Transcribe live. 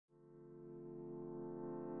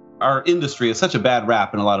our industry has such a bad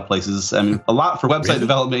rap in a lot of places. I mean, a lot for website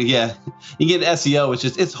development. Yeah. You get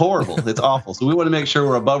SEO, it's horrible. It's awful. So we want to make sure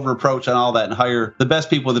we're above reproach on all that and hire the best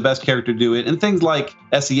people, the best character to do it. And things like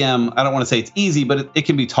SEM, I don't want to say it's easy, but it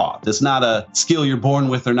can be taught. It's not a skill you're born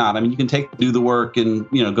with or not. I mean, you can do the work and,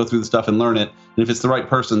 go through the stuff and learn it. And if it's the right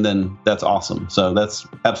person, then that's awesome. So that's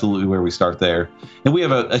absolutely where we start there. And we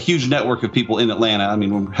have a huge network of people in Atlanta. I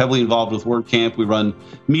mean, we're heavily involved with WordCamp. We run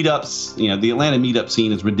meetups. The Atlanta meetup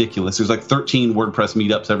scene is ridiculous. There's like 13 WordPress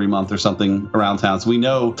meetups every month or something around town. So we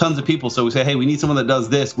know tons of people. So we say, hey, we need someone that does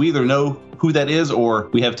this. We either know who that is or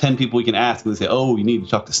we have 10 people we can ask. And they say, oh, you need to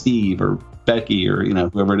talk to Steve or Becky or,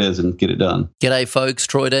 whoever it is and get it done. G'day, folks.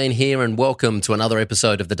 Troy Dean here, and welcome to another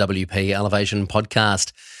episode of the WP Elevation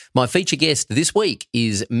podcast. My feature guest this week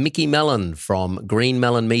is Mickey Mellon from Green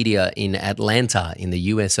Mellon Media in Atlanta in the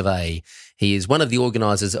US of A. He is one of the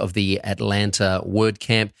organisers of the Atlanta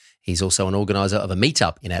WordCamp. He's also an organiser of a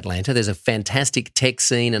meetup in Atlanta. There's a fantastic tech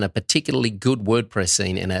scene and a particularly good WordPress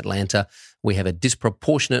scene in Atlanta. We have a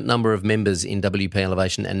disproportionate number of members in WP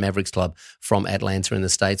Elevation and Mavericks Club from Atlanta in the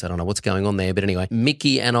States. I don't know what's going on there, but anyway,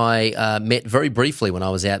 Mickey and I met very briefly when I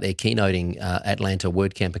was out there keynoting Atlanta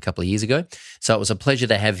WordCamp a couple of years ago. So it was a pleasure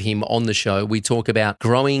to have him on the show. We talk about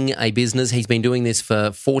growing a business. He's been doing this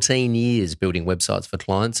for 14 years, building websites for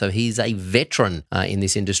clients. So he's a veteran in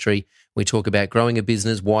this industry. We talk about growing a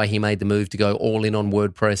business, why he made the move to go all in on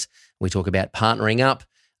WordPress. We talk about partnering up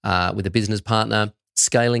with a business partner,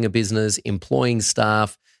 scaling a business, employing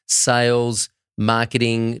staff, sales,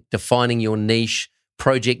 marketing, defining your niche,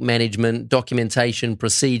 project management, documentation,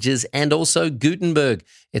 procedures, and also Gutenberg.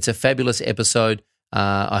 It's a fabulous episode.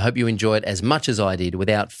 I hope you enjoy it as much as I did.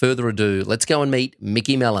 Without further ado, let's go and meet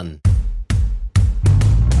Mickey Mellon.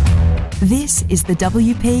 This is the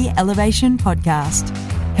WP Elevation Podcast,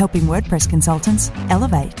 helping WordPress consultants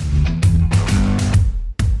elevate.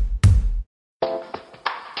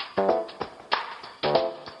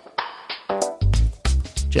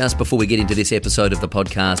 Just before we get into this episode of the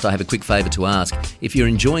podcast, I have a quick favour to ask. If you're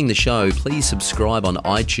enjoying the show, please subscribe on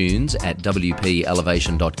iTunes at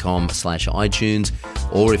wplevation.com/iTunes.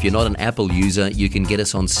 Or if you're not an Apple user, you can get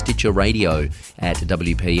us on Stitcher Radio at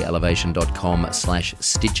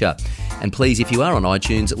wplevation.com/Stitcher. And please, if you are on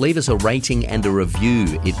iTunes, leave us a rating and a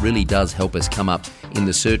review. It really does help us come up in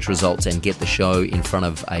the search results and get the show in front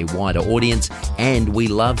of a wider audience. And we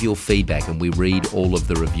love your feedback and we read all of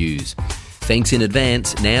the reviews. Thanks in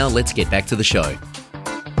advance. Now let's get back to the show.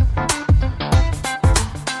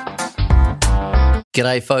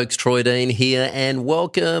 G'day folks, Troy Dean here, and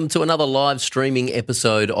welcome to another live streaming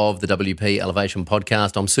episode of the WP Elevation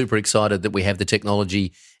Podcast. I'm super excited that we have the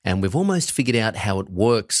technology and we've almost figured out how it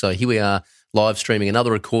works. So here we are, live streaming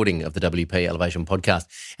another recording of the WP Elevation Podcast.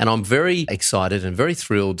 And I'm very excited and very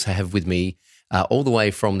thrilled to have with me all the way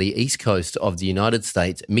from the East Coast of the United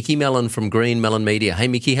States, Mickey Mellon from Green Mellon Media. Hey,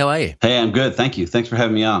 Mickey, how are you? Hey, I'm good. Thank you. Thanks for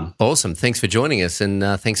having me on. Awesome. Thanks for joining us, and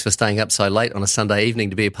thanks for staying up so late on a Sunday evening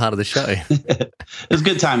to be a part of the show. It was a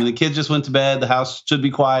good time. The kids just went to bed. The house should be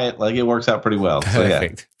quiet. It works out pretty well.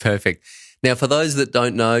 Perfect. Perfect. Now, for those that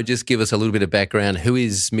don't know, just give us a little bit of background. Who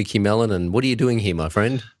is Mickey Mellon and what are you doing here, my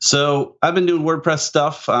friend? So I've been doing WordPress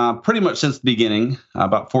stuff pretty much since the beginning,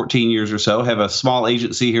 about 14 years or so. I have a small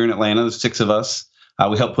agency here in Atlanta. There's 6 of us.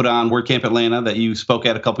 We helped put on WordCamp Atlanta that you spoke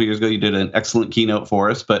at a couple years ago. You did an excellent keynote for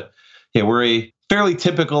us. But yeah, we're a fairly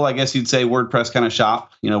typical, I guess you'd say, WordPress kind of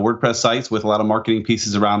shop, WordPress sites with a lot of marketing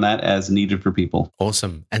pieces around that as needed for people.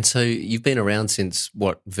 Awesome. And so you've been around since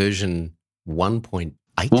what, version 1.8?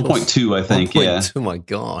 1.2, I think. 1.2, yeah. Oh my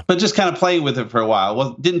God. But just kind of playing with it for a while.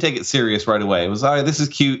 Well, didn't take it serious right away. It was, all right, this is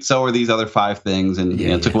cute. So are these other 5 things. And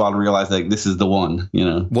it took a while to realize this is the one,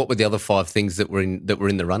 What were the other 5 things that were in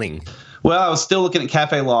the running? Well, I was still looking at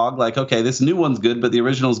Cafe Log, okay, this new one's good, but the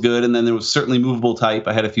original's good. And then there was certainly Movable Type.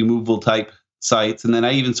 I had a few Movable Type sites. And then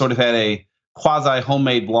I even sort of had a quasi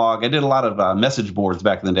homemade blog. I did a lot of message boards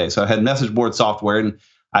back in the day. So I had message board software, and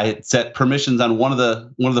I had set permissions on one of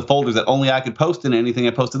the folders that only I could post in. Anything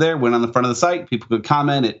I posted there went on the front of the site. People could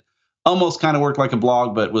comment. It almost kind of worked like a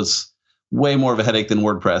blog, but was way more of a headache than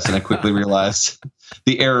WordPress. And I quickly realized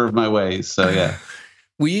the error of my ways. So yeah.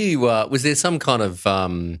 Were you? Was there some kind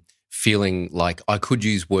of feeling like I could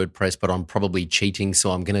use WordPress, but I'm probably cheating,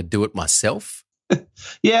 so I'm going to do it myself?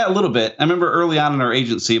 Yeah, a little bit. I remember early on in our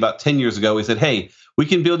agency, about 10 years ago, we said, hey, we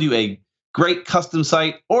can build you a great custom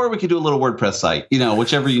site, or we could do a little WordPress site,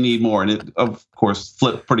 whichever you need more. And it, of course,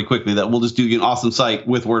 flipped pretty quickly that we'll just do an awesome site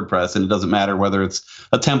with WordPress, and it doesn't matter whether it's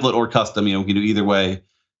a template or custom. We can do either way,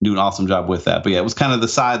 do an awesome job with that. But yeah, it was kind of the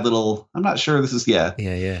side little, I'm not sure this is, Yeah.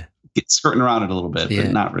 Get skirting around it a little bit,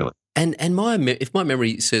 but not really. And if my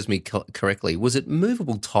memory serves me correctly, was it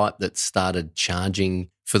Movable Type that started charging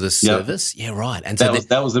for the service? Yeah, right. And so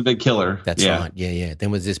that was the big killer. That's right. Yeah.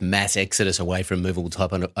 Then was this mass exodus away from Movable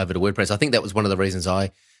Type over to WordPress. I think that was one of the reasons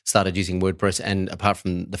I started using WordPress. And apart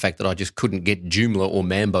from the fact that I just couldn't get Joomla or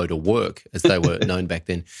Mambo to work, as they were known back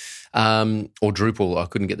then, or Drupal, I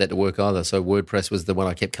couldn't get that to work either. So WordPress was the one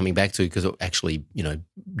I kept coming back to because it actually,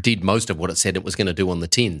 did most of what it said it was going to do on the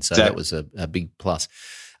tin. So that was a big plus.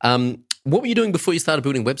 What were you doing before you started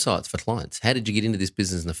building websites for clients? How did you get into this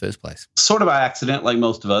business in the first place? Sort of by accident, like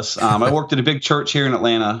most of us. I worked at a big church here in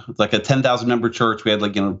Atlanta. It's like a 10,000 member church. We had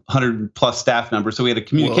 100 plus staff members. So we had a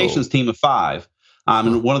communications team of 5.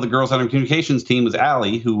 And one of the girls on our communications team was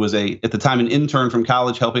Allie, who was at the time, an intern from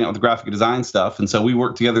college helping out with the graphic design stuff. And so we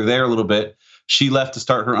worked together there a little bit. She left to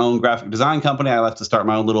start her own graphic design company. I left to start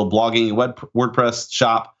my own little blogging and WordPress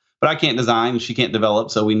shop. But I can't design, she can't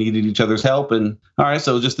develop, so we needed each other's help. And all right,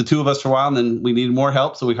 so just the two of us for a while, and then we needed more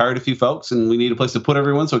help, so we hired a few folks, and we needed a place to put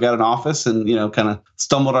everyone, so we got an office, and kind of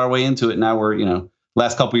stumbled our way into it. Now we're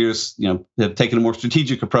last couple of years, have taken a more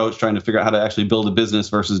strategic approach, trying to figure out how to actually build a business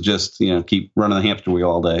versus just keep running the hamster wheel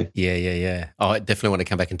all day. Yeah. Oh, I definitely want to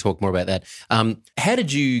come back and talk more about that. How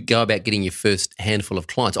did you go about getting your first handful of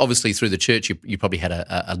clients? Obviously, through the church, you probably had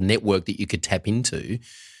a network that you could tap into.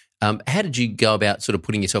 How did you go about sort of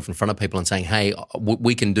putting yourself in front of people and saying, hey,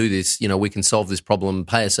 we can do this, we can solve this problem,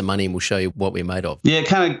 pay us some money and we'll show you what we're made of? Yeah, it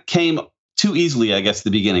kind of came too easily, I guess, at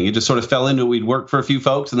the beginning. It just sort of fell into it. We'd work for a few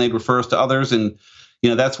folks and they'd refer us to others. And,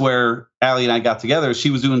 that's where Allie and I got together.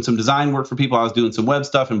 She was doing some design work for people. I was doing some web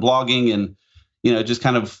stuff and blogging, and, it just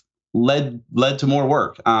kind of led to more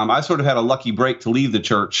work. I sort of had a lucky break to leave the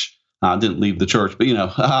church. Didn't leave the church, but,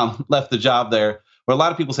 left the job there. Where a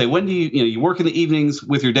lot of people say, when do you work in the evenings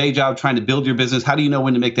with your day job trying to build your business? How do you know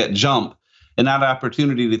when to make that jump? And not an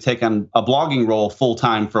opportunity to take on a blogging role full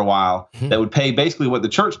time for a while that would pay basically what the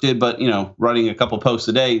church did, but running a couple posts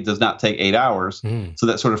a day does not take 8 hours. So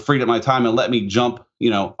that sort of freed up my time and let me jump,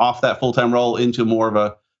 off that full time role into more of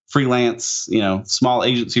a freelance, small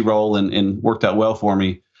agency role, and worked out well for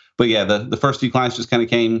me. But yeah, the first few clients just kind of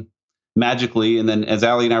came magically. And then as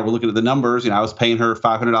Allie and I were looking at the numbers, I was paying her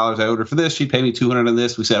 $500. I owed her for this. She'd pay me $200 on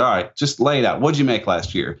this. We said, all right, just lay it out. What'd you make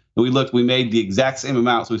last year? And we made the exact same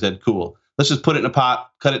amount. So we said, cool, let's just put it in a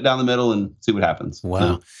pot, cut it down the middle and see what happens.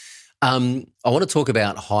 Wow. I want to talk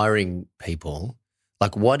about hiring people.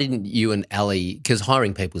 Like, why didn't you and Allie, because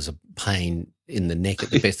hiring people is a pain in the neck at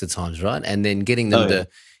the best of times, right? And then getting everyone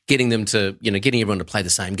to play the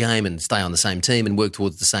same game and stay on the same team and work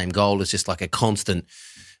towards the same goal is just like a constant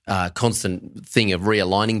thing of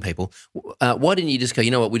realigning people. Why didn't you just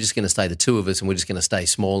go, we're just going to stay the two of us and we're just going to stay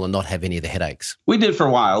small and not have any of the headaches? We did for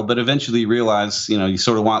a while, but eventually you realize, you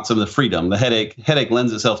sort of want some of the freedom. The headache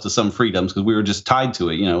lends itself to some freedoms because we were just tied to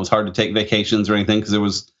it. It was hard to take vacations or anything because there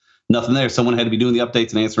was nothing there. Someone had to be doing the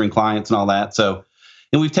updates and answering clients and all that. So,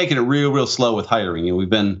 and we've taken it real slow with hiring. We've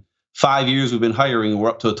been 5 years we've been hiring. We're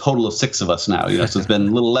up to a total of 6 of us now, so it's been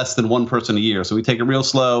a little less than one person a year. So we take it real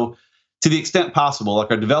slow. To the extent possible.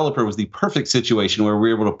 Like, our developer was the perfect situation where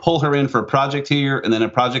we were able to pull her in for a project here and then a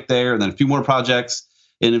project there and then a few more projects,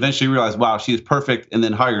 and eventually realized, wow, she is perfect, and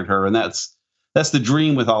then hired her. And that's the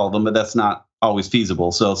dream with all of them, but that's not always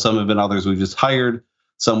feasible. So some have been others we've just hired.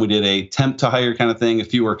 Some we did a temp to hire kind of thing. A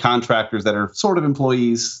few were contractors that are sort of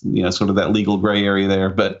employees, sort of that legal gray area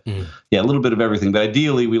there. But yeah, a little bit of everything. But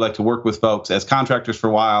ideally, we like to work with folks as contractors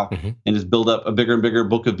for a while and just build up a bigger and bigger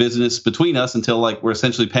book of business between us until we're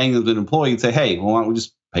essentially paying them as an employee and say, hey, well, why don't we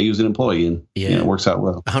just pay you as an employee? And it works out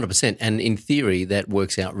well. 100%. And in theory, that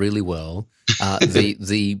works out really well.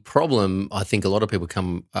 The problem I think a lot of people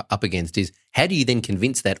come up against is, how do you then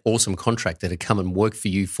convince that awesome contractor to come and work for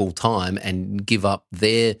you full time and give up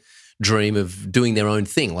their dream of doing their own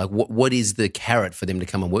thing? Like, what is the carrot for them to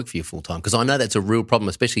come and work for you full time? Because I know that's a real problem,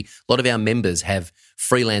 especially a lot of our members have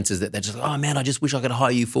freelancers that they're just like, oh man, I just wish I could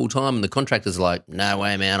hire you full time. And the contractor's like, no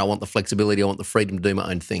way, man, I want the flexibility. I want the freedom to do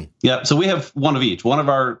my own thing. Yeah. So we have one of each. One of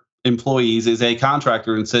our employees is a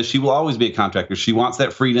contractor and says she will always be a contractor. She wants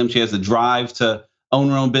that freedom. She has the drive to own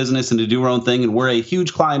her own business and to do her own thing. And we're a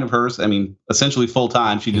huge client of hers. I mean, essentially full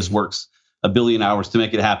time. She just works a billion hours to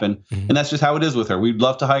make it happen. And that's just how it is with her. We'd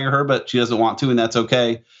love to hire her, but she doesn't want to, and that's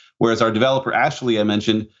okay. Whereas our developer, Ashley, I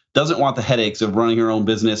mentioned, doesn't want the headaches of running her own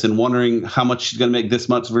business and wondering how much she's going to make this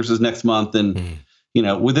month versus next month. And,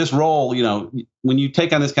 with this role, when you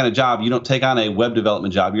take on this kind of job, you don't take on a web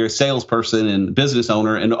development job. You're a salesperson and business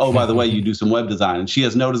owner. And oh, by the way, you do some web design. And she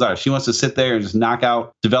has no desire. She wants to sit there and just knock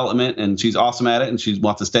out development, and she's awesome at it. And she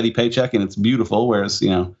wants a steady paycheck, and it's beautiful. Whereas,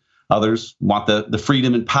 others want the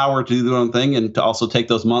freedom and power to do their own thing and to also take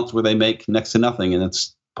those months where they make next to nothing. And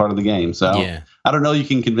it's part of the game. So I don't know. You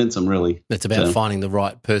can convince them really. It's about finding the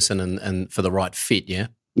right person and for the right fit. Yeah,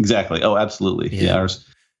 exactly. Oh, absolutely. Yeah.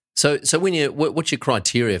 So when what's your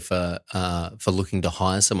criteria for looking to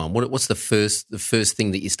hire someone? What's the first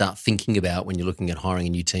thing that you start thinking about when you're looking at hiring a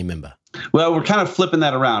new team member? Well, we're kind of flipping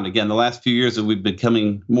that around again. The last few years that we've been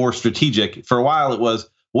becoming more strategic. For a while, it was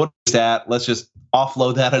what is that? Let's just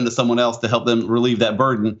offload that into someone else to help them relieve that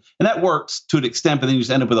burden, and that works to an extent. But then you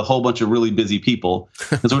just end up with a whole bunch of really busy people.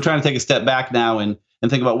 And so we're trying to take a step back now and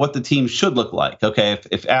think about what the team should look like. Okay,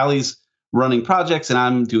 if Allie's running projects and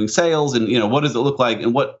I'm doing sales, and what does it look like,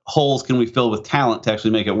 and what holes can we fill with talent to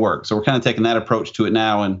actually make it work? So we're kind of taking that approach to it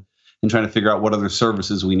now and trying to figure out what other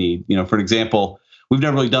services we need. For example, we've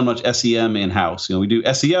never really done much SEM in-house. We do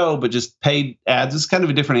SEO, but just paid ads is kind of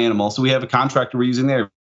a different animal. So we have a contractor we're using there,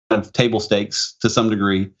 have table stakes to some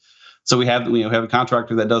degree. So we have a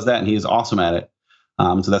contractor that does that, and he is awesome at it.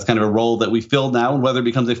 So that's kind of a role that we filled now, and whether it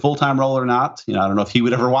becomes a full-time role or not, I don't know if he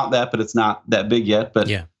would ever want that, but it's not that big yet. But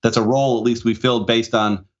that's a role at least we filled based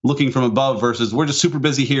on looking from above versus we're just super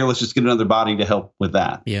busy here. Let's just get another body to help with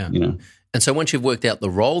that. Yeah. And so once you've worked out the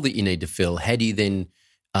role that you need to fill, how do you then,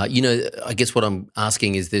 I guess what I'm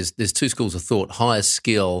asking is there's two schools of thought: hire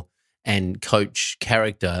skill and coach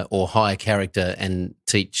character, or hire character and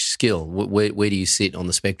teach skill. Where do you sit on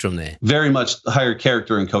the spectrum there? Very much hire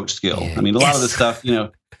character and coach skill. Yeah. I mean, a lot of the stuff,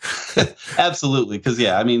 absolutely. Because,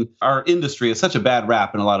 our industry is such a bad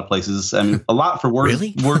rap in a lot of places. I mean, a lot for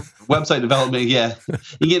website development. Yeah.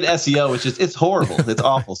 You get SEO, it's horrible. It's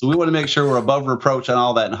awful. So we want to make sure we're above reproach on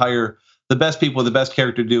all that and hire the best people, the best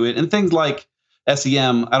character to do it. And things like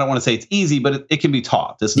SEM, I don't want to say it's easy, but it can be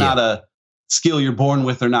taught. It's not a skill you're born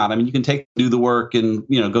with or not. I mean, you can do the work and,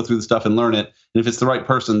 go through the stuff and learn it. And if it's the right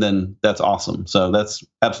person, then that's awesome. So that's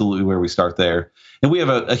absolutely where we start there. And we have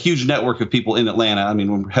a huge network of people in Atlanta. I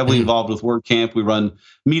mean, we're heavily involved with WordCamp. We run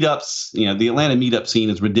meetups. The Atlanta meetup scene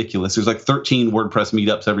is ridiculous. There's like 13 WordPress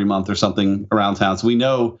meetups every month or something around town. So we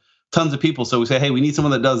know tons of people. So we say, hey, we need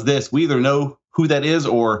someone that does this. We either know who that is,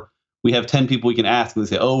 or we have 10 people we can ask, and they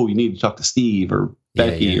say, oh, you need to talk to Steve or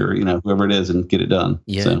Becky or, whoever it is, and get it done.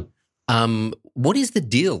 Yeah. So. What is the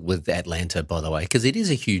deal with Atlanta, by the way? Because there is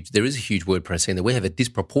a huge WordPress scene. We have a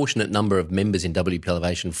disproportionate number of members in WP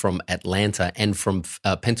Elevation from Atlanta and from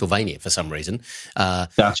Pennsylvania for some reason.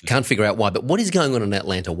 Gotcha. Can't figure out why. But what is going on in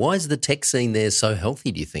Atlanta? Why is the tech scene there so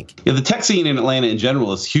healthy, do you think? Yeah, the tech scene in Atlanta in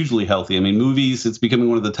general is hugely healthy. I mean, movies, it's becoming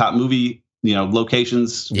one of the top movie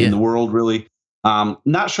locations in the world, really.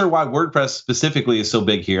 Not sure why WordPress specifically is so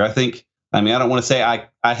big here. I don't want to say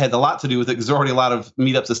I had a lot to do with it because there's already a lot of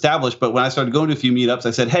meetups established. But when I started going to a few meetups,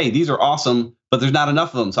 I said, hey, these are awesome, but there's not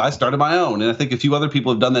enough of them. So I started my own. And I think a few other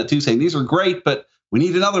people have done that too, saying these are great, but we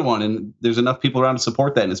need another one. And there's enough people around to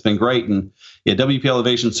support that. And it's been great. And WP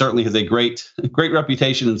Elevation certainly has a great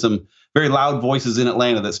reputation and some very loud voices in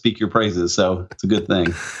Atlanta that speak your praises. So it's a good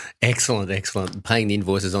thing. Excellent. Paying the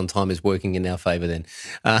invoices on time is working in our favor then.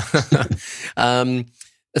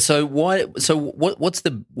 So what's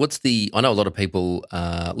the I know a lot of people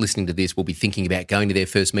listening to this will be thinking about going to their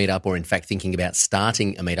first meetup, or in fact thinking about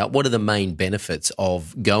starting a meetup. What are the main benefits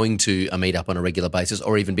of going to a meetup on a regular basis,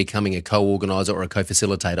 or even becoming a co-organizer or a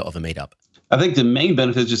co-facilitator of a meetup? I think the main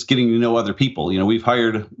benefit is just getting to know other people. We've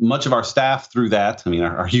hired much of our staff through that. I mean,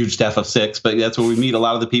 our huge staff of 6, but that's where we meet a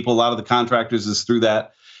lot of the people. A lot of the contractors is through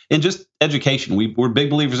that. And just education. We're big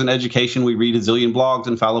believers in education. We read a zillion blogs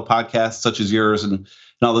and follow podcasts such as yours and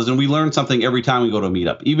all those. And we learn something every time we go to a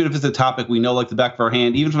meetup, even if it's a topic we know like the back of our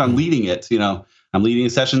hand. Even if I'm leading it, I'm leading a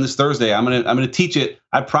session this Thursday. I'm gonna teach it.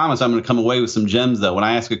 I promise I'm gonna come away with some gems though. When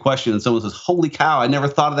I ask a question and someone says, "Holy cow, I never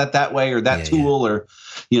thought of that way," or that tool, or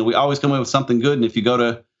we always come away with something good. And if you go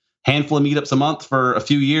to a handful of meetups a month for a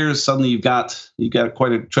few years, suddenly you've got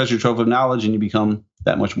quite a treasure trove of knowledge, and you become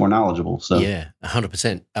that much more knowledgeable. So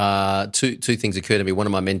 100%. Two things occur to me. One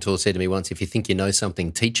of my mentors said to me once, if you think you know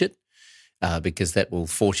something, teach it. Because that will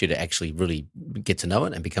force you to actually really get to know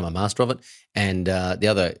it and become a master of it. And the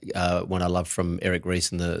other one I love from Eric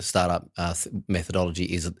Ries and the startup methodology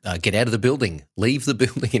is get out of the building, leave the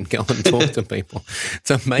building and go and talk to people. It's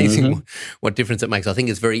amazing what difference it makes. I think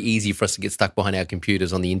it's very easy for us to get stuck behind our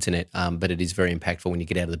computers on the internet, but it is very impactful when you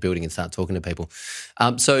get out of the building and start talking to people.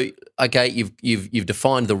 So, okay, you've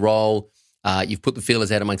defined the role, you've put the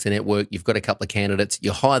feelers out amongst the network, you've got a couple of candidates,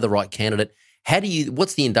 you hire the right candidate.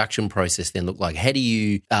 What's the induction process then look like? How do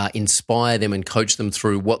you inspire them and coach them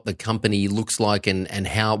through what the company looks like and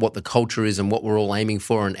what the culture is and what we're all aiming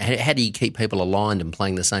for? And how do you keep people aligned and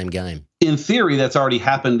playing the same game? In theory, that's already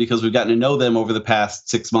happened because we've gotten to know them over the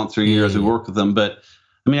past 6 months or years we work with them. But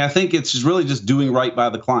I think it's just really just doing right by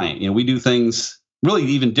the client. We do things really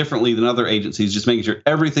even differently than other agencies, just making sure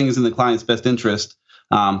everything is in the client's best interest.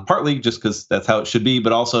 Partly just because that's how it should be,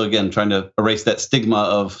 but also, again, trying to erase that stigma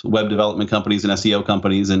of web development companies and SEO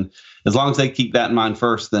companies. And as long as they keep that in mind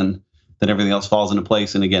first, then everything else falls into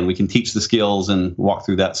place. And again, we can teach the skills and walk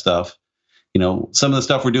through that stuff. Some of the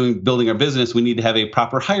stuff we're doing, building our business, we need to have a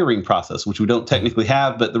proper hiring process, which we don't technically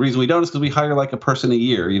have. But the reason we don't is because we hire like a person a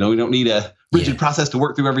year. We don't need a rigid process to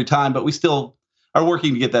work through every time, but we still are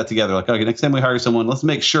working to get that together. Like, okay, next time we hire someone, let's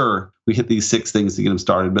make sure we hit these 6 things to get them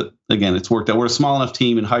started. But again, it's worked out. We're a small enough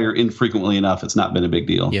team and hire infrequently enough. It's not been a big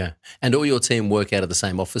deal. Yeah. And all your team work out of the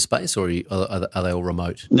same office space, or are they all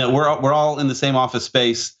remote? No, we're all in the same office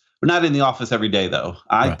space. We're not in the office every day, though.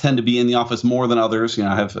 I tend to be in the office more than others.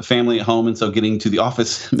 I have a family at home, and so getting to the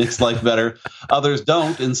office makes life better. Others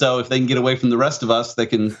don't, and so if they can get away from the rest of us, they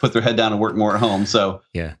can put their head down and work more at home. So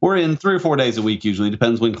we're in 3 or 4 days a week usually.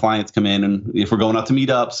 Depends when clients come in and if we're going out to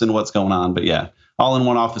meetups and what's going on. But yeah, all in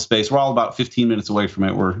one office space. We're all about 15 minutes away from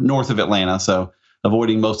it. We're north of Atlanta, so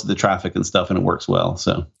avoiding most of the traffic and stuff, and it works well.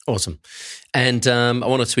 So awesome. And I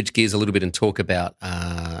want to switch gears a little bit and talk about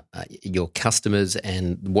your customers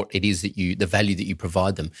and what it is that the value that you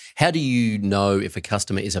provide them. How do you know if a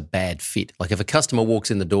customer is a bad fit? Like if a customer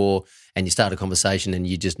walks in the door and you start a conversation and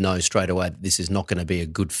you just know straight away that this is not going to be a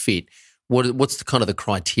good fit, what's the kind of the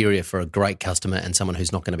criteria for a great customer and someone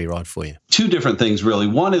who's not going to be right for you? 2 different things, really.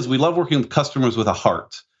 One is we love working with customers with a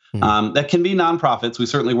heart. That can be nonprofits. We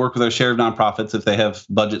certainly work with our share of nonprofits if they have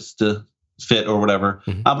budgets to fit or whatever.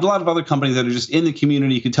 But a lot of other companies that are just in the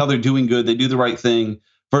community, you can tell they're doing good, they do the right thing,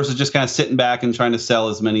 versus just kind of sitting back and trying to sell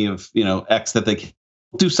as many of X that they can.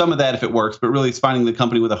 Do some of that if it works, but really it's finding the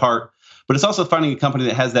company with a heart. But it's also finding a company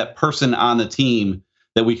that has that person on the team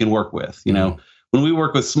that we can work with. When we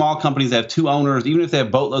work with small companies that have 2 owners, even if they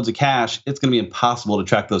have boatloads of cash, it's going to be impossible to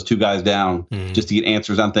track those 2 guys down just to get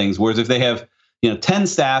answers on things. Whereas if they have 10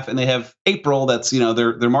 staff and they have April, that's,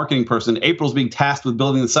 their marketing person. April's being tasked with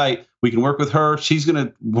building the site. We can work with her. She's going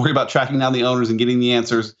to worry about tracking down the owners and getting the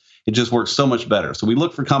answers. It just works so much better. So we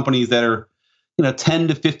look for companies that are, 10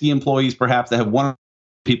 to 50 employees, perhaps, that have 1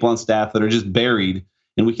 people on staff that are just buried,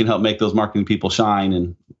 and we can help make those marketing people shine,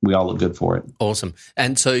 and we all look good for it. Awesome.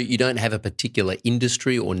 And so you don't have a particular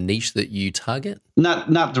industry or niche that you target?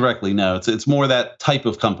 Not directly, no. It's more that type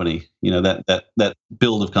of company, that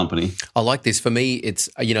build of company. I like this. For me, it's,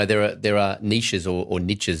 there are niches or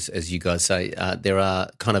niches, as you guys say. There are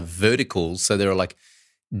kind of verticals. So there are like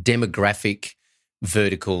demographic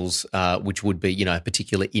verticals, which would be, a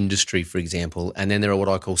particular industry, for example. And then there are what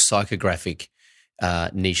I call psychographic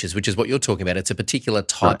niches, which is what you're talking about. It's a particular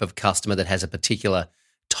type of customer that has a particular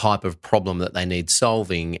type of problem that they need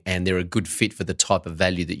solving, and they're a good fit for the type of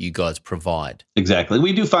value that you guys provide. Exactly.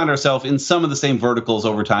 We do find ourselves in some of the same verticals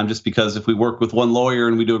over time, just because if we work with one lawyer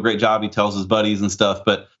and we do a great job, he tells his buddies and stuff.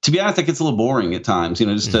 But to be honest, it gets a little boring at times, we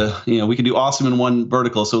can do awesome in one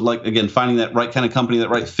vertical. So like, again, finding that right kind of company, that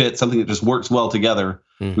right fit, something that just works well together,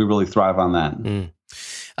 we really thrive on that.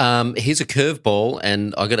 Here's a curveball,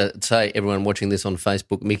 and I got to say, everyone watching this on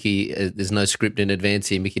Facebook, Mickey, there's no script in advance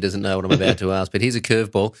here. Mickey doesn't know what I'm about to ask, but here's a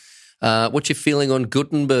curveball. What's your feeling on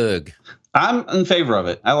Gutenberg? I'm in favor of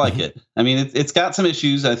it. I like it. I mean, it's got some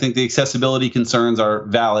issues. I think the accessibility concerns are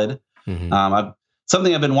valid.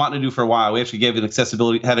 Something I've been wanting to do for a while. We actually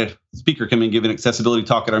had a speaker come in and give an accessibility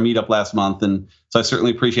talk at our meetup last month. And so I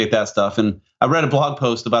certainly appreciate that stuff. And I read a blog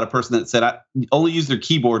post about a person that said, I only use their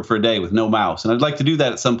keyboard for a day with no mouse. And I'd like to do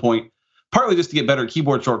that at some point, partly just to get better at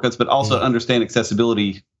keyboard shortcuts, but also understand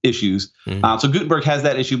accessibility issues. So Gutenberg has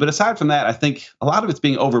that issue. But aside from that, I think a lot of it's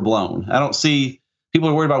being overblown. I don't see people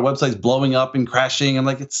are worried about websites blowing up and crashing. I'm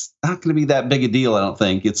like, it's not going to be that big a deal, I don't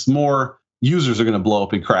think. It's more users are going to blow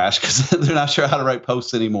up and crash because they're not sure how to write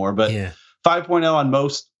posts anymore. But 5.0 on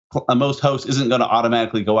most hosts isn't going to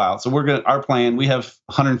automatically go out. So our plan, we have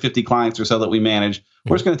 150 clients or so that we manage.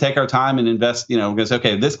 We're just going to take our time and invest, we're going to say,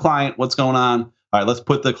 okay, this client, what's going on? All right, let's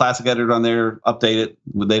put the classic editor on there, update it.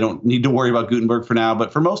 They don't need to worry about Gutenberg for now.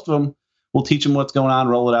 But for most of them, we'll teach them what's going on,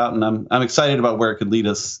 roll it out. And I'm excited about where it could lead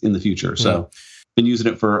us in the future. So been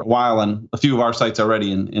using it for a while on a few of our sites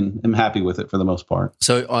already, and I'm happy with it for the most part.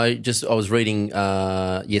 So I was reading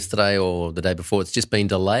yesterday or the day before, it's just been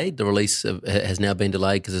delayed. The release has now been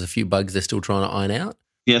delayed because there's a few bugs they're still trying to iron out.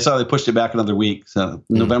 Yeah, so they pushed it back another week. So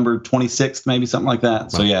November 26th, maybe something like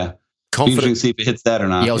that. So confident to see if it hits that or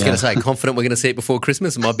not. Yeah, I was going to say, confident we're going to see it before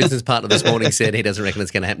Christmas. My business partner this morning said he doesn't reckon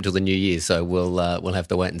it's going to happen until the new year. So we'll have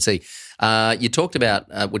to wait and see. You talked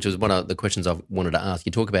about, which was one of the questions I wanted to ask.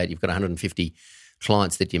 You talk about you've got 150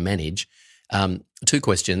 clients that you manage. 2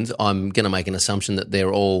 questions. I'm going to make an assumption that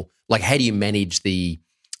they're all like, how do you manage the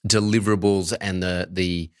deliverables and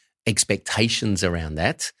the expectations around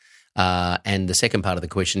that? And the second part of the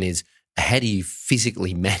question is, how do you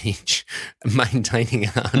physically manage maintaining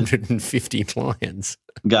 150 clients?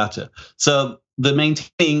 Gotcha. So the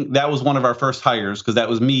maintaining, that was one of our first hires because that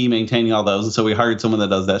was me maintaining all those. And so we hired someone that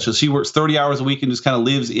does that. So she works 30 hours a week and just kind of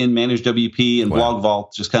lives in Managed WP and Blog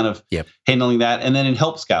Vault, just kind of handling that. And then in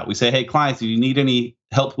Help Scout, we say, hey, clients, if you need any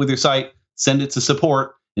help with your site, send it to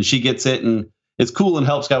support. And she gets it. And it's cool in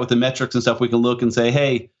Help Scout with the metrics and stuff. We can look and say,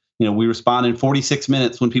 hey, we respond in 46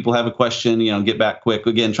 minutes when people have a question, get back quick.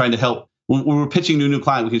 Again, trying to help. When we're pitching to a new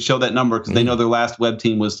client, we can show that number because they know their last web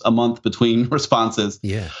team was a month between responses.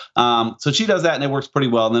 Yeah. So she does that, and it works pretty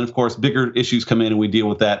well. And then, of course, bigger issues come in, and we deal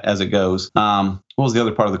with that as it goes. What was the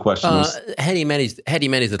other part of the question? How do you manage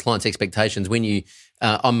the client's expectations when you?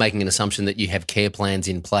 I'm making an assumption that you have care plans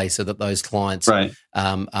in place so that those clients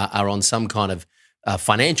are on some kind of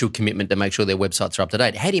financial commitment to make sure their websites are up to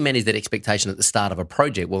date. How do you manage that expectation at the start of a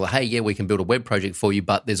project? Well, hey, yeah, we can build a web project for you,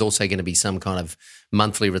 but there's also going to be some kind of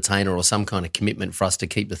monthly retainer or some kind of commitment for us to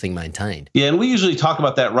keep the thing maintained. Yeah, and we usually talk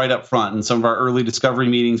about that right up front in some of our early discovery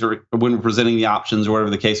meetings or when we're presenting the options or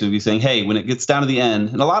whatever the case may be, saying, hey, when it gets down to the end,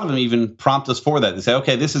 and a lot of them even prompt us for that. They say,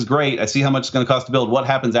 okay, this is great. I see how much it's going to cost to build. What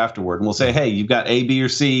happens afterward? And we'll say, hey, you've got A, B, or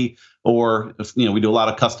C, or we do a lot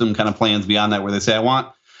of custom kind of plans beyond that where they say, I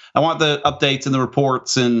want the updates and the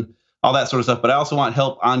reports and all that sort of stuff, but I also want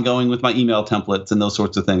help ongoing with my email templates and those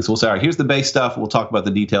sorts of things. So we'll say, all right, here's the base stuff. We'll talk about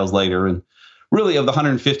the details later. And really of the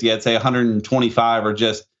 150, I'd say 125 are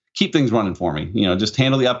just keep things running for me. Just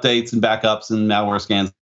handle the updates and backups and malware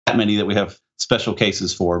scans, that many that we have special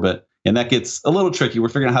cases for. And that gets a little tricky. We're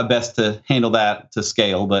figuring out how best to handle that to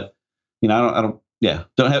scale. But,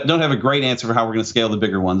 don't have a great answer for how we're going to scale the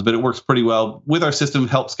bigger ones, but it works pretty well with our system,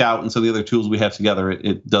 Help Scout, and some of the other tools we have together.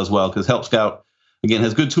 It does well because Help Scout, again,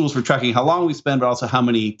 has good tools for tracking how long we spend, but also how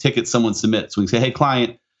many tickets someone submits. So we can say, hey,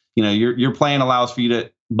 client, your plan allows for you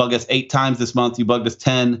to bug us 8 times this month. You bugged us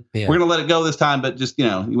 10. Yeah. We're going to let it go this time, but just, you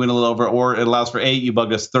went a little over, or it allows for 8. You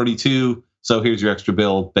bugged us 32. So here's your extra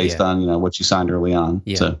bill based on, what you signed early on.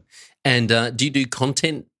 Yeah. So. And do you do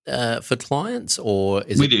content for clients, or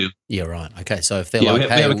is we do? Yeah, right. Okay, so if they're we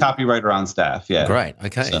have a copywriter on staff. Yeah, great.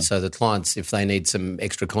 Okay, so the clients, if they need some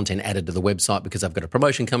extra content added to the website because I've got a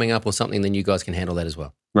promotion coming up or something, then you guys can handle that as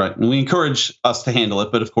well. Right, and we encourage us to handle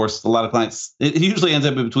it, but of course, a lot of clients, it usually ends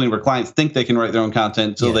up in between where clients think they can write their own content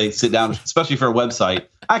until they sit down, especially for a website.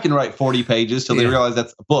 I can write 40 pages till they realize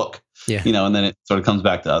that's a book. Yeah, and then it sort of comes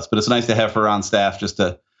back to us. But it's nice to have her on staff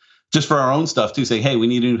just for our own stuff too, say, hey, we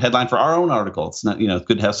need a new headline for our own article. It's not, it's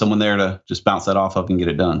good to have someone there to just bounce that off of and get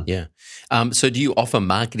it done. Yeah. So do you offer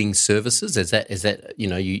marketing services? Is that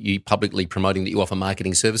you publicly promoting that you offer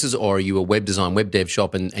marketing services, or are you a web design, web dev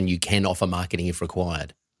shop and you can offer marketing if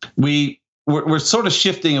required? We're sort of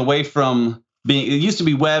shifting away from being, it used to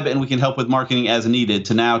be web and we can help with marketing as needed,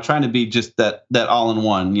 to now trying to be just that all in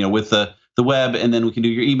one, with the web, and then we can do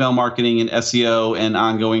your email marketing and SEO and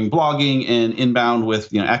ongoing blogging and inbound with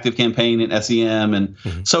ActiveCampaign and SEM and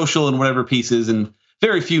social and whatever pieces. And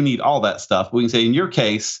very few need all that stuff. We can say in your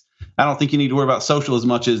case, I don't think you need to worry about social as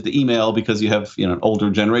much as the email because you have an older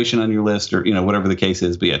generation on your list or whatever the case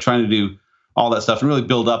is. But yeah, trying to do all that stuff and really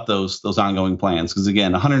build up those ongoing plans, because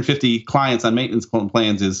again, 150 clients on maintenance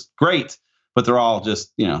plans is great, but they're all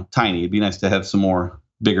just tiny. It'd be nice to have some more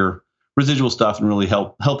bigger residual stuff and really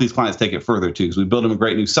help these clients take it further too, because we build them a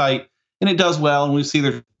great new site and it does well, and we see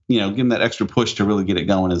they're give them that extra push to really get it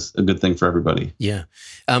going is a good thing for everybody. Yeah.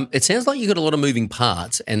 It sounds like you've got a lot of moving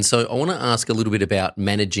parts, and so I want to ask a little bit about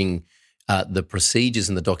managing the procedures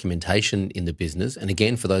and the documentation in the business. And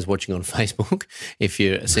again, for those watching on Facebook, if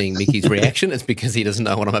you're seeing Mickey's reaction, it's because he doesn't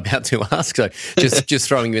know what I'm about to ask. So just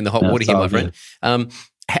throwing you in the hot water here, my friend.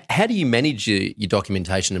 How do you manage your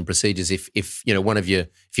documentation and procedures if one of your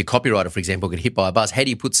copywriter, for example, get hit by a bus? How do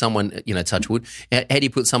you put someone, touch wood, how do you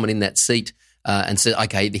put someone in that seat and say,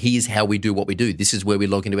 okay, here's how we do what we do. This is where we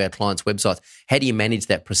log into our clients' websites. How do you manage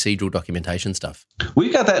that procedural documentation stuff?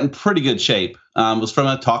 We've got that in pretty good shape. It was from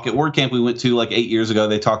a talk at WordCamp we went to like 8 years ago.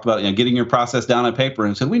 They talked about getting your process down on paper,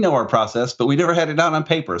 and said, we know our process, but we never had it down on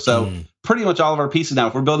paper. So pretty much all of our pieces now,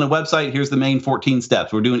 if we're building a website, here's the main 14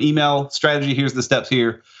 steps. We're doing email strategy, here's the steps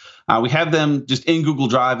here. We have them just in Google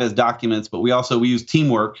Drive as documents, but we use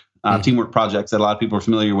Teamwork, Teamwork projects that a lot of people are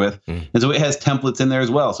familiar with. And so it has templates in there as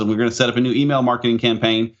well. So we're going to set up a new email marketing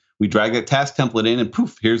campaign. We drag that task template in and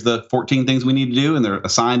poof, here's the 14 things we need to do, and they're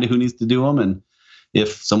assigned to who needs to do them. And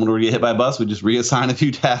if someone were to get hit by a bus, we just reassign a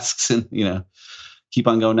few tasks and, keep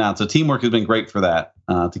on going down. So Teamwork has been great for that,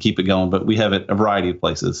 to keep it going, but we have it a variety of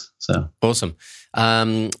places. So awesome.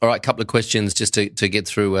 All right, couple of questions just to get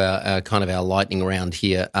through kind of our lightning round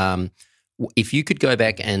here. If you could go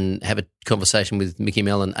back and have a conversation with Mickey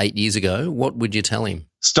Mellon 8 years ago, what would you tell him?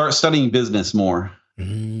 Start studying business more.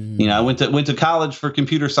 I went to college for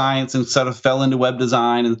computer science and sort of fell into web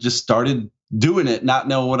design and just started doing it, not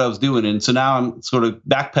knowing what I was doing. And so now I'm sort of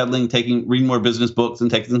backpedaling, reading more business books and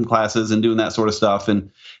taking some classes and doing that sort of stuff.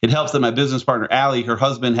 And it helps that my business partner, Allie, her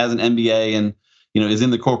husband has an MBA and, is in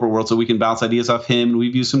the corporate world, so we can bounce ideas off him.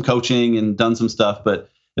 We've used some coaching and done some stuff. But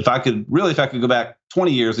if I could go back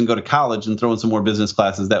 20 years and go to college and throw in some more business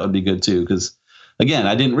classes, that would be good too. Because again,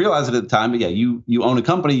 I didn't realize it at the time, but yeah, you own a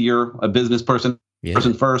company, you're a business person. Yeah.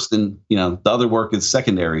 Person first, and the other work is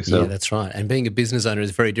secondary. So yeah, that's right. And being a business owner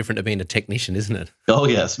is very different to being a technician, isn't it? Oh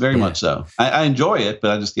yes, very much so. I enjoy it,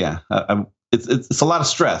 but I just it's a lot of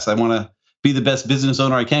stress. I want to be the best business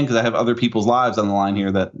owner I can because I have other people's lives on the line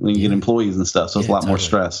here that when you get employees and stuff. So it's a lot more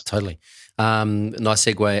stress. Totally. Nice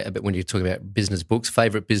segue a bit when you're talking about business books.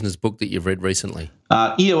 Favorite business book that you've read recently?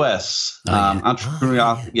 EOS,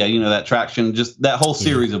 Entrepreneur. That Traction, just that whole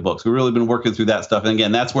series of books. We've really been working through that stuff. And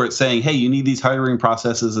again, that's where it's saying, hey, you need these hiring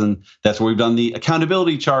processes. And that's where we've done the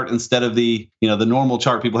accountability chart instead of the normal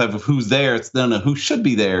chart people have of who's there. It's then who should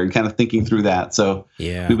be there and kind of thinking through that. So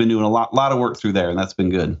we've been doing a lot of work through there, and that's been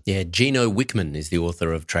good. Yeah, Gino Wickman is the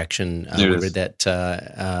author of Traction. We read that.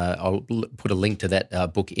 I'll put a link to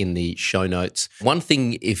that book in the show notes. One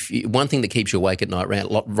thing that keeps you awake at night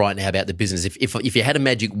right now about the business, if you had a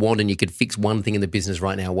magic wand and you could fix one thing in the business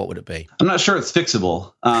right now, what would it be? I'm not sure it's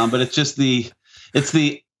fixable, but it's just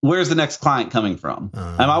where's the next client coming from?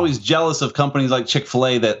 I'm always jealous of companies like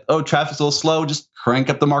Chick-fil-A that, traffic's a little slow, just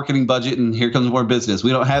crank up the marketing budget and here comes more business.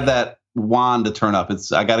 We don't have that wand to turn up.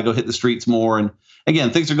 I got to go hit the streets more. And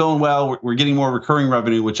again, things are going well. We're getting more recurring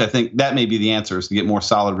revenue, which I think that may be the answer, is to get more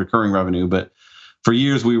solid recurring revenue. But for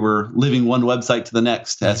years, we were living one website to the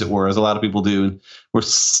next, as it were, as a lot of people do. And we're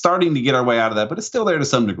starting to get our way out of that, but it's still there to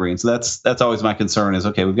some degree. And so that's always my concern is,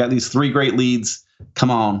 okay, we've got these 3 great leads.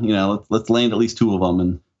 Come on, let's land at least 2 of them.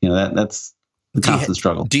 And, that's the constant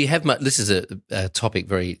struggle. Do you have much? This is a topic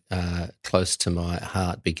very close to my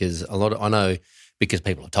heart because I know because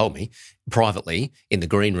people have told me privately in the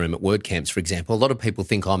green room at WordCamps, for example, a lot of people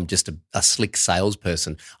think I'm just a slick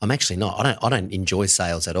salesperson. I'm actually not. I don't enjoy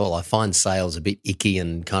sales at all. I find sales a bit icky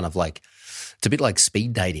and kind of like, it's a bit like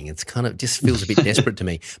speed dating. It's kind of just feels a bit desperate to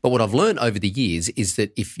me. But what I've learned over the years is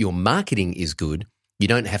that if your marketing is good, you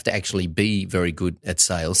don't have to actually be very good at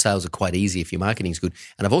sales. Sales are quite easy if your marketing is good.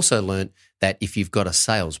 And I've also learned that if you've got a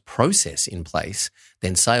sales process in place,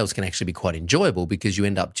 then sales can actually be quite enjoyable because you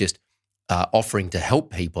end up just offering to help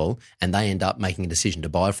people and they end up making a decision to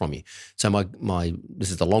buy from you. So this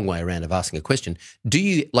is the long way around of asking a question. Do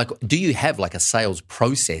you have like a sales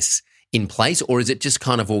process in place, or is it just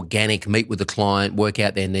kind of organic, meet with the client, work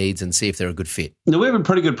out their needs and see if they're a good fit? No, we have a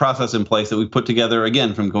pretty good process in place that we've put together,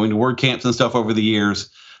 again, from going to WordCamps and stuff over the years.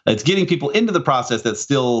 It's getting people into the process that's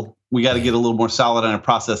still, we got to get a little more solid on a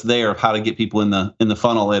process there of how to get people in the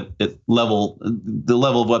funnel at the level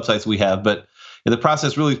of websites we have. But the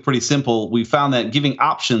process really is pretty simple. We found that giving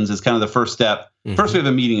options is kind of the first step. Mm-hmm. First, we have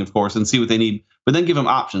a meeting, of course, and see what they need, but then give them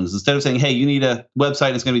options. Instead of saying, hey, you need a website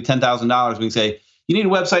and it's going to be $10,000, we can say, you need a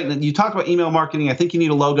website and you talked about email marketing. I think you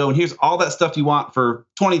need a logo, and here's all that stuff you want for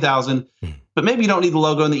 $20,000. But maybe you don't need the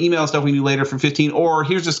logo and the email stuff we do later for 15. Or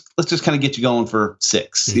let's just kind of get you going for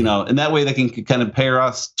 6. Mm-hmm. And that way they can kind of compare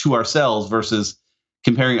us to ourselves versus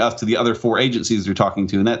comparing us to the other 4 agencies they're talking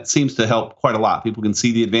to. And that seems to help quite a lot. People can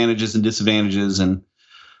see the advantages and disadvantages, and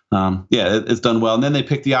it's done well. And then they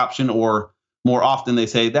pick the option, or more often they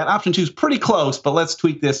say that option 2 is pretty close, but let's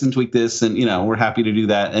tweak this. And, we're happy to do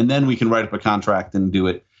that. And then we can write up a contract and do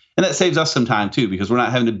it. And that saves us some time too, because we're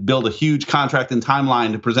not having to build a huge contract and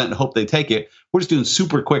timeline to present and hope they take it. We're just doing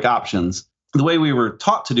super quick options. The way we were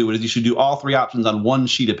taught to do it is you should do all 3 options on one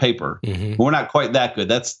sheet of paper. Mm-hmm. We're not quite that good.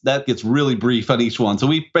 That gets really brief on each one. So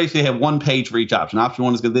we basically have 1 page for each option. Option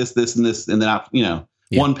 1 is good, this, and this, and then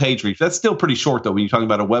 1 page for each. That's still pretty short though when you're talking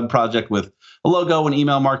about a web project with a logo and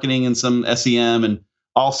email marketing and some SEM and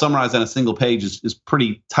all summarized on a single page is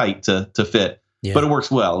pretty tight to fit. Yeah. But it works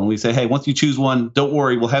well. And we say, hey, once you choose one, don't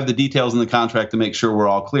worry. We'll have the details in the contract to make sure we're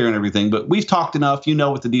all clear and everything. But we've talked enough. You know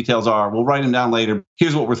what the details are. We'll write them down later.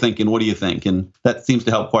 Here's what we're thinking. What do you think? And that seems to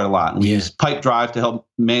help quite a lot. And we use Pipedrive to help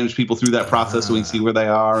manage people through that process so we can see where they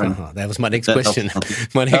are. And that was my next question.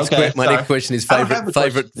 My next question is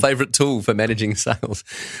favorite tool for managing sales.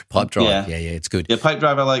 Pipedrive. Yeah, it's good. Yeah,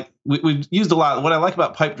 Pipedrive I like. We've used a lot. What I like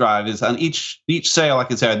about Pipedrive is on each sale, I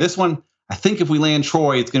can say, this one, I think if we land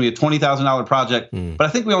Troy, it's going to be a $20,000 project, but I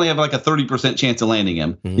think we only have like a 30% chance of landing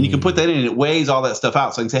him. And you can put that in and it weighs all that stuff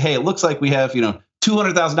out. So I can say, hey, it looks like we have,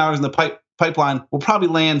 $200,000 in the pipeline, we'll probably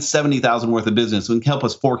land 70,000 worth of business. So it can help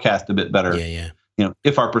us forecast a bit better. Yeah.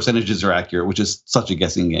 If our percentages are accurate, which is such a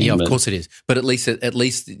guessing game. Yeah, of course it is. But at least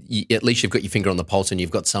you've got your finger on the pulse and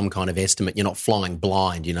you've got some kind of estimate. You're not flying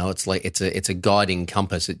blind. It's like it's a guiding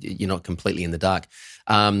compass. You're not completely in the dark.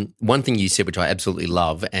 One thing you said, which I absolutely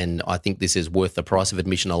love, and I think this is worth the price of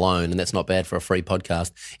admission alone, and that's not bad for a free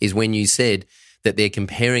podcast, is when you said that they're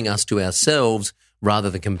comparing us to ourselves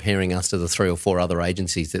rather than comparing us to the 3 or 4 other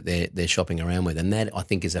agencies that they're shopping around with. And that, I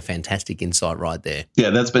think, is a fantastic insight right there.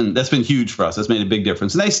 Yeah, that's been huge for us. That's made a big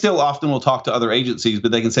difference. And they still often will talk to other agencies,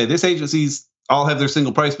 but they can say, this agency's all have their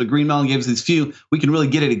single price, but Green Melon gives these few. We can really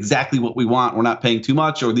get it exactly what we want. We're not paying too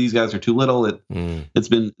much, or these guys are too little. It's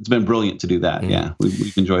been brilliant to do that. Yeah,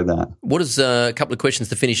 we've enjoyed that. What is a couple of questions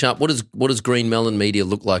to finish up? What does Green Melon Media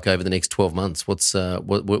look like over the next 12 months? What are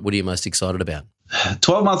you most excited about?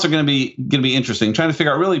 12 months are going to be interesting. Trying to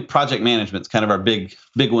figure out really project management's kind of our big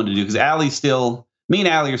one to do, because me and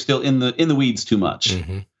Allie are still in the weeds too much.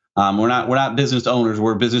 Mm-hmm. We're not business owners.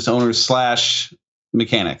 We're business owners /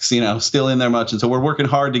 mechanics, still in there much. And so we're working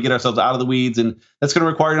hard to get ourselves out of the weeds, and that's going to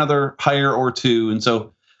require another hire or two. And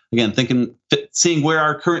so again, seeing where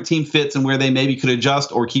our current team fits and where they maybe could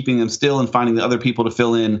adjust, or keeping them still and finding the other people to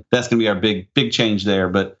fill in. That's going to be our big change there.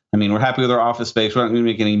 But I mean, we're happy with our office space. We're not going to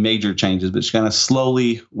make any major changes, but just kind of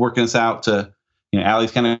slowly working us out to,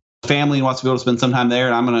 Allie's kind of family and wants to be able to spend some time there.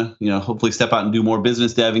 And I'm going to, hopefully step out and do more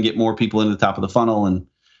business dev and get more people into the top of the funnel and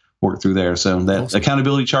work through there. So that awesome.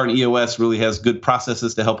 Accountability chart in EOS really has good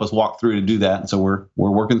processes to help us walk through to do that. And so we're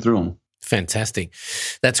working through them. Fantastic.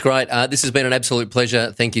 That's great. This has been an absolute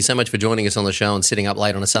pleasure. Thank you so much for joining us on the show and sitting up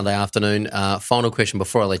late on a Sunday afternoon. Final question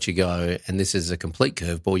before I let you go, and this is a complete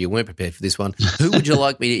curveball. You weren't prepared for this one. Who would you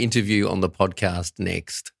like me to interview on the podcast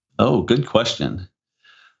next? Oh, good question.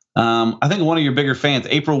 I think one of your bigger fans,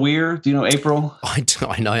 April Weir. Do you know April? I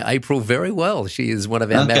know April very well. She is one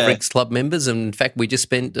of our Mavericks Club members. And in fact, we just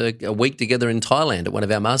spent a week together in Thailand at one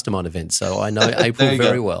of our mastermind events. So I know April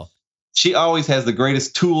very well. She always has the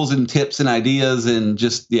greatest tools and tips and ideas, and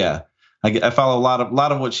just, I follow a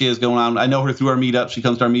lot of what she has going on. I know her through our meetup. She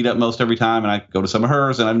comes to our meetup most every time, and I go to some of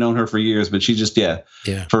hers, and I've known her for years, but she just,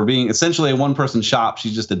 for being essentially a one-person shop,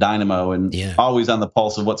 she's just a dynamo and always on the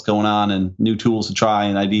pulse of what's going on and new tools to try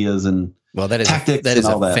and ideas and tactics. That is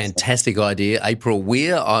a fantastic idea. April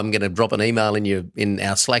Weir, I'm going to drop an email in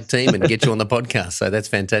our Slack team and get you on the podcast. So that's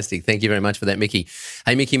fantastic. Thank you very much for that, Mickey.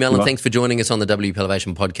 Hey, Mickey Mellon, thanks for joining us on the WP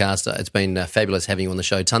Elevation podcast. It's been fabulous having you on the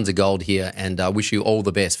show. Tons of gold here, and I wish you all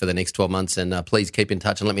the best for the next 12 months. And please keep in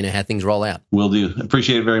touch and let me know how things roll out. Will do.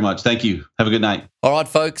 Appreciate it very much. Thank you. Have a good night. All right,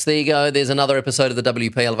 folks, there you go. There's another episode of the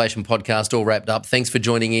WP Elevation podcast all wrapped up. Thanks for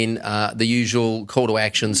joining in. The usual call to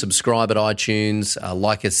action, subscribe at iTunes,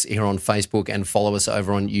 like us here on Facebook, and follow us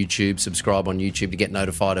over on YouTube. Subscribe on YouTube to get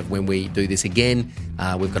notified of when we do this again.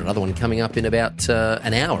 We've got another one coming up in about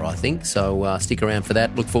an hour, I think. So stick around for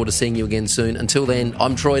that. Look forward to seeing you again soon. Until then,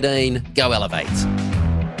 I'm Troy Dean. Go Elevate.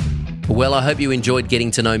 Well, I hope you enjoyed getting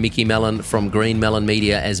to know Mickey Mellon from Green Melon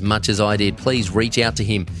Media as much as I did. Please reach out to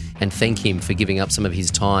him and thank him for giving up some of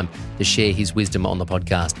his time to share his wisdom on the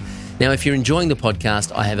podcast. Now, if you're enjoying the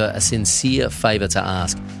podcast, I have a sincere favour to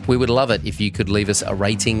ask. We would love it if you could leave us a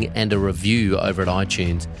rating and a review over at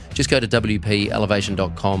iTunes. Just go to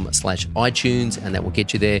wpelevation.com/iTunes and that will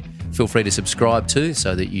get you there. Feel free to subscribe too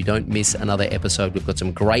so that you don't miss another episode. We've got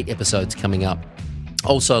some great episodes coming up.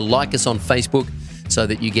 Also, like us on Facebook so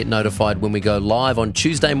that you get notified when we go live on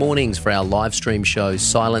Tuesday mornings for our live stream show,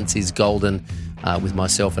 Silence is Golden, with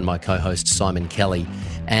myself and my co-host Simon Kelly.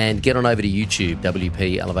 And get on over to YouTube,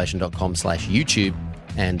 wpelevation.com/YouTube,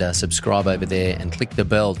 and subscribe over there and click the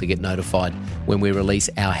bell to get notified when we release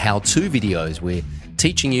our how-to videos. We're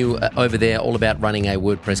teaching you over there all about running a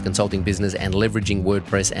WordPress consulting business and leveraging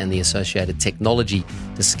WordPress and the associated technology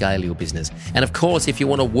to scale your business. And of course, if you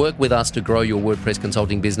want to work with us to grow your WordPress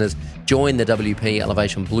consulting business, join the WP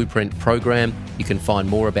Elevation Blueprint program. You can find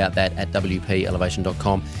more about that at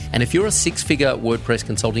wpelevation.com. And if you're a six-figure WordPress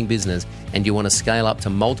consulting business and you want to scale up to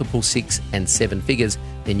multiple 6 and 7 figures,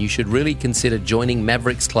 then you should really consider joining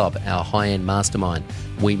Mavericks Club, our high-end mastermind.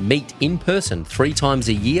 We meet in person 3 times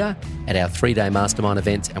a year at our 3-day mastermind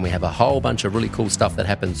events, and we have a whole bunch of really cool stuff that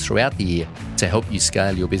happens throughout the year to help you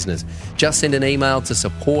scale your business. Just send an email to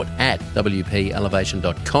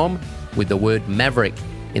support@wpelevation.com with the word Maverick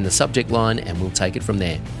in the subject line, and we'll take it from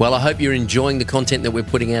there. Well, I hope you're enjoying the content that we're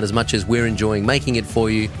putting out as much as we're enjoying making it for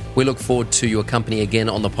you. We look forward to your company again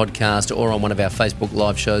on the podcast or on one of our Facebook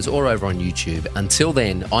live shows or over on YouTube. Until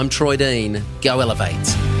then, I'm Troy Dean. Go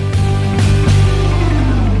Elevate.